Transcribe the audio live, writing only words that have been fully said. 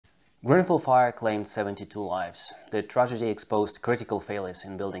Grenfell fire claimed 72 lives. The tragedy exposed critical failures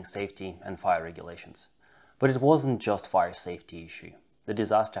in building safety and fire regulations. But it wasn't just fire safety issue. The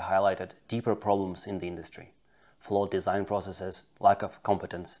disaster highlighted deeper problems in the industry: flawed design processes, lack of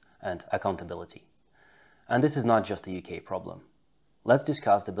competence, and accountability. And this is not just a UK problem. Let's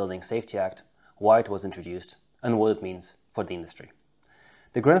discuss the Building Safety Act, why it was introduced, and what it means for the industry.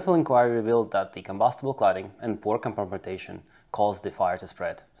 The Grenfell inquiry revealed that the combustible cladding and poor compartmentation caused the fire to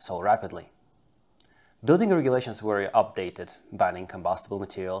spread so rapidly. Building regulations were updated, banning combustible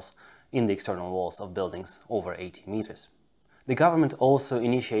materials in the external walls of buildings over 80 meters. The government also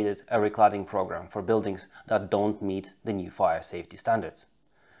initiated a recladding program for buildings that don't meet the new fire safety standards.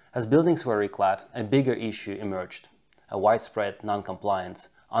 As buildings were reclad, a bigger issue emerged: a widespread non-compliance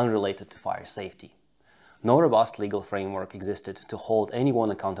unrelated to fire safety. No robust legal framework existed to hold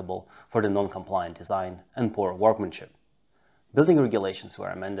anyone accountable for the non-compliant design and poor workmanship. Building regulations were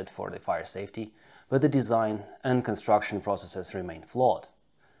amended for the fire safety, but the design and construction processes remained flawed.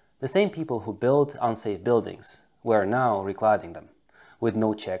 The same people who built unsafe buildings were now recladding them, with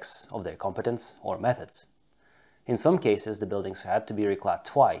no checks of their competence or methods. In some cases, the buildings had to be reclad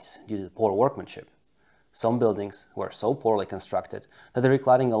twice due to poor workmanship. Some buildings were so poorly constructed that the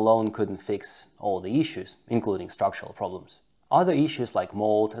recladding alone couldn't fix all the issues, including structural problems. Other issues like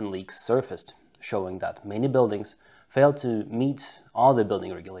mold and leaks surfaced, showing that many buildings failed to meet other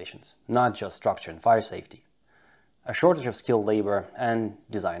building regulations, not just structure and fire safety. A shortage of skilled labor and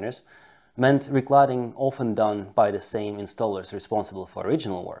designers meant recladding often done by the same installers responsible for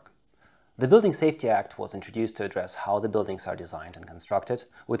original work. The Building Safety Act was introduced to address how the buildings are designed and constructed,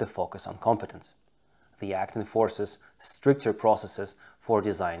 with a focus on competence. The Act enforces stricter processes for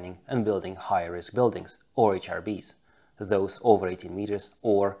designing and building high-risk buildings, or HRBs, those over 18 meters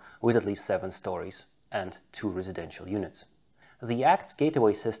or with at least 7 stories and 2 residential units. The Act's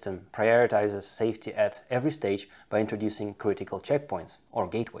gateway system prioritizes safety at every stage by introducing critical checkpoints, or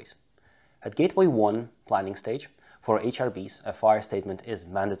gateways. At Gateway 1, planning stage, for HRBs, a fire statement is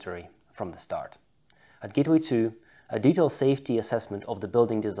mandatory from the start. At Gateway 2, a detailed safety assessment of the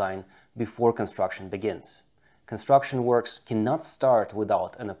building design before construction begins. Construction works cannot start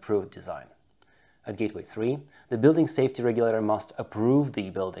without an approved design. At Gateway 3, the Building Safety Regulator must approve the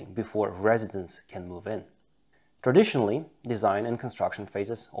building before residents can move in. Traditionally, design and construction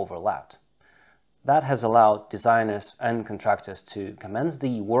phases overlapped. That has allowed designers and contractors to commence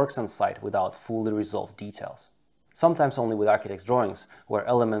the works on site without fully resolved details. Sometimes only with architect's drawings, where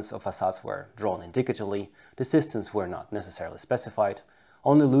elements of facades were drawn indicatively, the systems were not necessarily specified,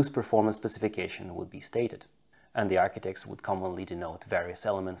 only loose performance specification would be stated, and the architects would commonly denote various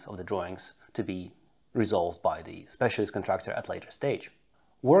elements of the drawings to be resolved by the specialist contractor at later stage.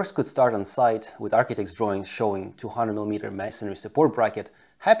 Works could start on site with architect's drawings showing 200 mm masonry support bracket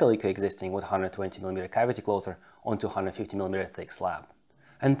happily coexisting with 120 mm cavity closer on 250 mm thick slab.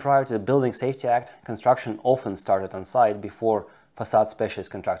 And prior to the Building Safety Act, construction often started on site before facade specialist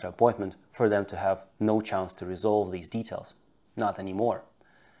contractor appointment for them to have no chance to resolve these details. Not anymore.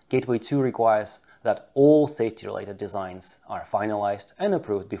 Gateway 2 requires that all safety-related designs are finalized and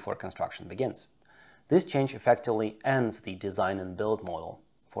approved before construction begins. This change effectively ends the design and build model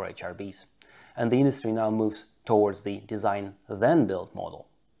for HRBs, and the industry now moves towards the design then build model.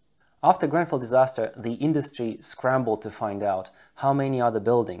 After Grenfell disaster, the industry scrambled to find out how many other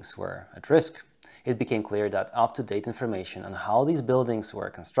buildings were at risk. It became clear that up-to-date information on how these buildings were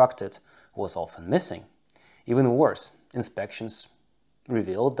constructed was often missing. Even worse, inspections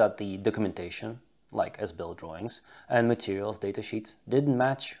revealed that the documentation, like as-built drawings and materials data sheets, didn't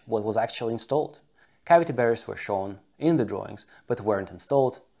match what was actually installed. Cavity barriers were shown in the drawings but weren't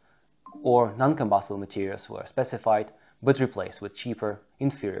installed, or non-combustible materials were specified but replaced with cheaper,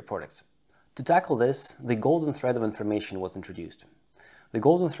 inferior products. To tackle this, the golden thread of information was introduced. The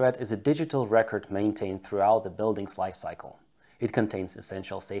golden thread is a digital record maintained throughout the building's life cycle. It contains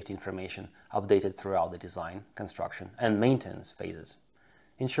essential safety information updated throughout the design, construction, and maintenance phases,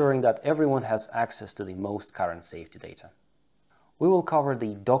 ensuring that everyone has access to the most current safety data. We will cover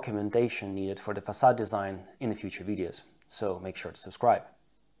the documentation needed for the facade design in the future videos, so make sure to subscribe.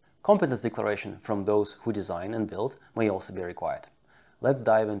 Competence declaration from those who design and build may also be required. Let's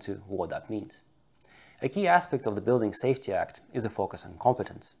dive into what that means. A key aspect of the Building Safety Act is a focus on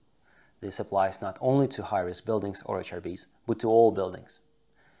competence. This applies not only to high-risk buildings or HRBs, but to all buildings.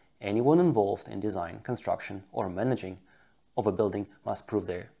 Anyone involved in design, construction, or managing of a building must prove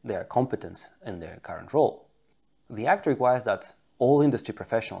their competence in their current role. The Act requires that all industry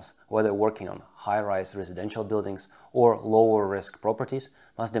professionals, whether working on high-rise residential buildings or lower-risk properties,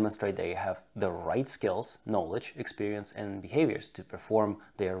 must demonstrate they have the right skills, knowledge, experience, and behaviors to perform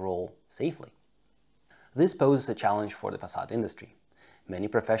their role safely. This poses a challenge for the facade industry. Many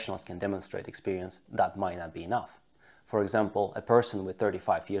professionals can demonstrate experience that might not be enough. For example, a person with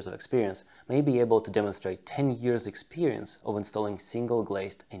 35 years of experience may be able to demonstrate 10 years experience of installing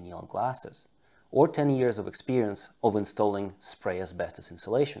single-glazed annealed glasses, or 10 years of experience of installing spray asbestos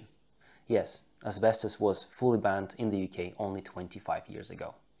insulation. Yes, asbestos was fully banned in the UK only 25 years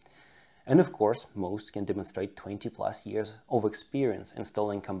ago. And of course, most can demonstrate 20+ years of experience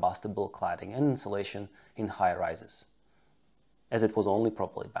installing combustible cladding and insulation in high-rises, as it was only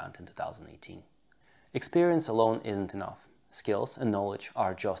properly banned in 2018. Experience alone isn't enough. Skills and knowledge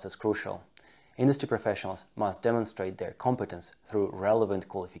are just as crucial. Industry professionals must demonstrate their competence through relevant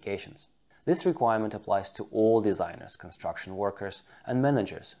qualifications. This requirement applies to all designers, construction workers, and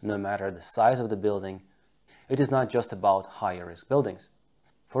managers, no matter the size of the building. It is not just about higher-risk buildings.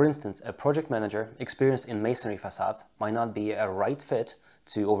 For instance, a project manager experienced in masonry facades might not be a right fit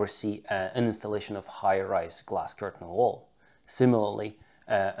to oversee an installation of high-rise glass curtain wall. Similarly,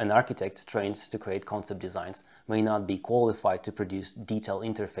 an architect trained to create concept designs may not be qualified to produce detailed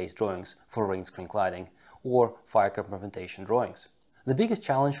interface drawings for rain screen cladding or fire compartmentation drawings. The biggest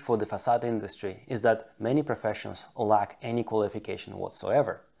challenge for the facade industry is that many professionals lack any qualification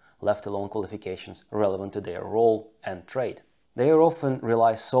whatsoever, let alone qualifications relevant to their role and trade. They often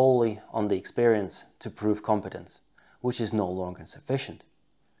rely solely on the experience to prove competence, which is no longer sufficient.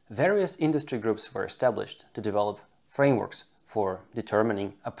 Various industry groups were established to develop frameworks for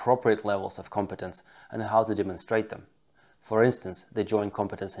determining appropriate levels of competence and how to demonstrate them. For instance, the Joint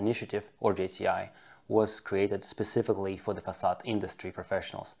Competence Initiative, or JCI, was created specifically for the facade industry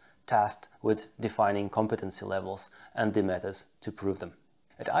professionals, tasked with defining competency levels and the methods to prove them.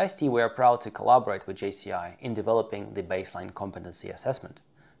 At IST, we are proud to collaborate with JCI in developing the Baseline Competency Assessment.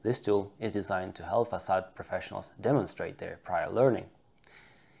 This tool is designed to help facade professionals demonstrate their prior learning.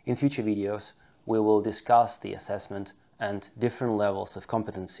 In future videos, we will discuss the assessment and different levels of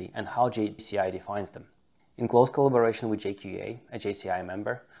competency and how JCI defines them. In close collaboration with JQA, a JCI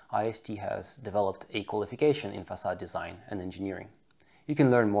member, IST has developed a qualification in facade design and engineering. You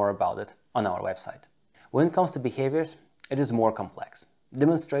can learn more about it on our website. When it comes to behaviors, it is more complex.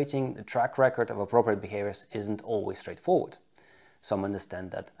 Demonstrating the track record of appropriate behaviors isn't always straightforward. Some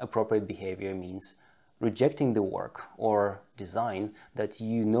understand that appropriate behavior means rejecting the work or design that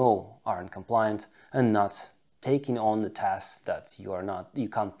you know aren't compliant and not taking on the tasks that you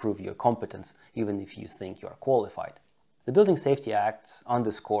can't prove your competence even if you think you are qualified. The Building Safety Act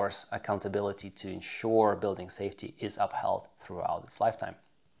underscores accountability to ensure building safety is upheld throughout its lifetime.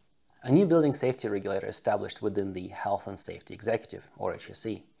 A new building safety regulator established within the Health and Safety Executive, or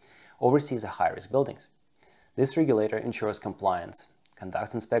HSE, oversees the high-risk buildings. This regulator ensures compliance,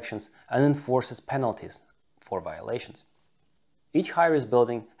 conducts inspections, and enforces penalties for violations. Each high-risk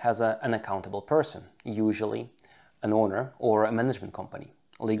building has an accountable person, usually an owner or a management company,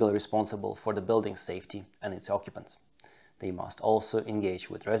 legally responsible for the building's safety and its occupants. They must also engage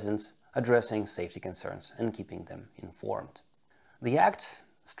with residents, addressing safety concerns and keeping them informed. The Act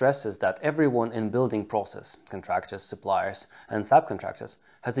stresses that everyone in building process, contractors, suppliers, and subcontractors,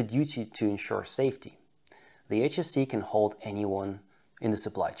 has a duty to ensure safety. The HSE can hold anyone in the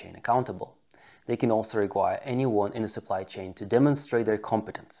supply chain accountable. They can also require anyone in the supply chain to demonstrate their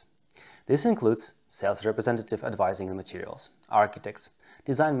competence. This includes sales representative advising on materials, architects,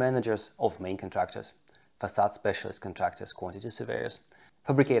 design managers of main contractors, facade specialist contractors, quantity surveyors,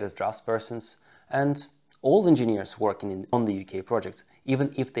 fabricators, draftspersons, and all engineers working on the UK projects,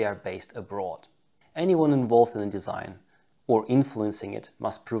 even if they are based abroad. Anyone involved in the design or influencing it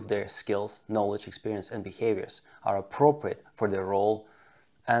must prove their skills, knowledge, experience, and behaviors are appropriate for their role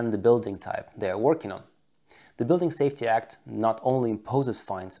and the building type they are working on. The Building Safety Act not only imposes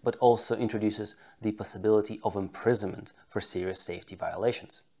fines, but also introduces the possibility of imprisonment for serious safety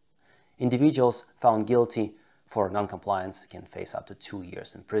violations. Individuals found guilty for non-compliance can face up to 2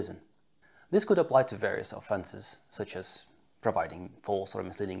 years in prison. This could apply to various offenses, such as providing false or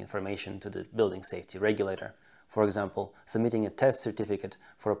misleading information to the Building Safety Regulator. For example, submitting a test certificate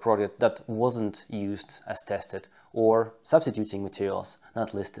for a product that wasn't used as tested, or substituting materials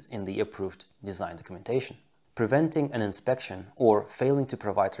not listed in the approved design documentation. Preventing an inspection or failing to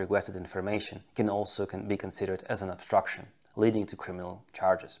provide requested information can also be considered as an obstruction, leading to criminal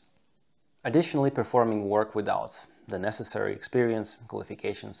charges. Additionally, performing work without the necessary experience,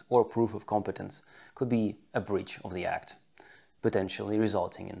 qualifications, or proof of competence could be a breach of the Act, potentially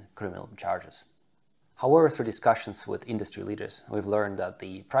resulting in criminal charges. However, through discussions with industry leaders, we've learned that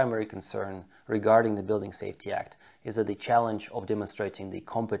the primary concern regarding the Building Safety Act is that the challenge of demonstrating the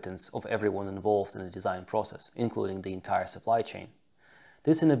competence of everyone involved in the design process, including the entire supply chain.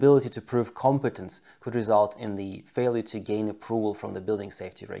 This inability to prove competence could result in the failure to gain approval from the Building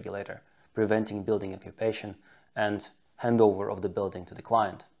Safety Regulator, preventing building occupation and handover of the building to the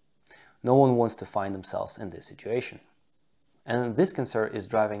client. No one wants to find themselves in this situation. And this concern is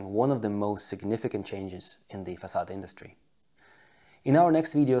driving one of the most significant changes in the facade industry. In our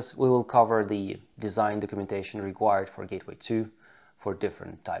next videos, we will cover the design documentation required for Gateway 2 for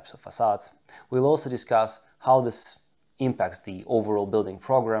different types of facades. We'll also discuss how this impacts the overall building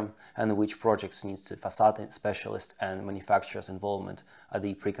program and which projects needs the facade specialist and manufacturer's involvement at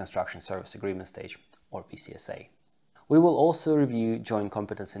the pre-construction service agreement stage, or PCSA. We will also review Joint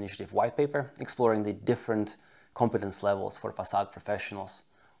Competence Initiative white paper, exploring the different competence levels for facade professionals,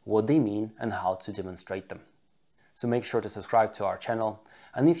 what they mean and how to demonstrate them. So make sure to subscribe to our channel,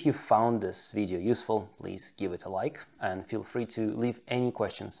 and if you found this video useful, please give it a like and feel free to leave any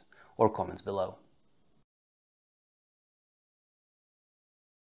questions or comments below.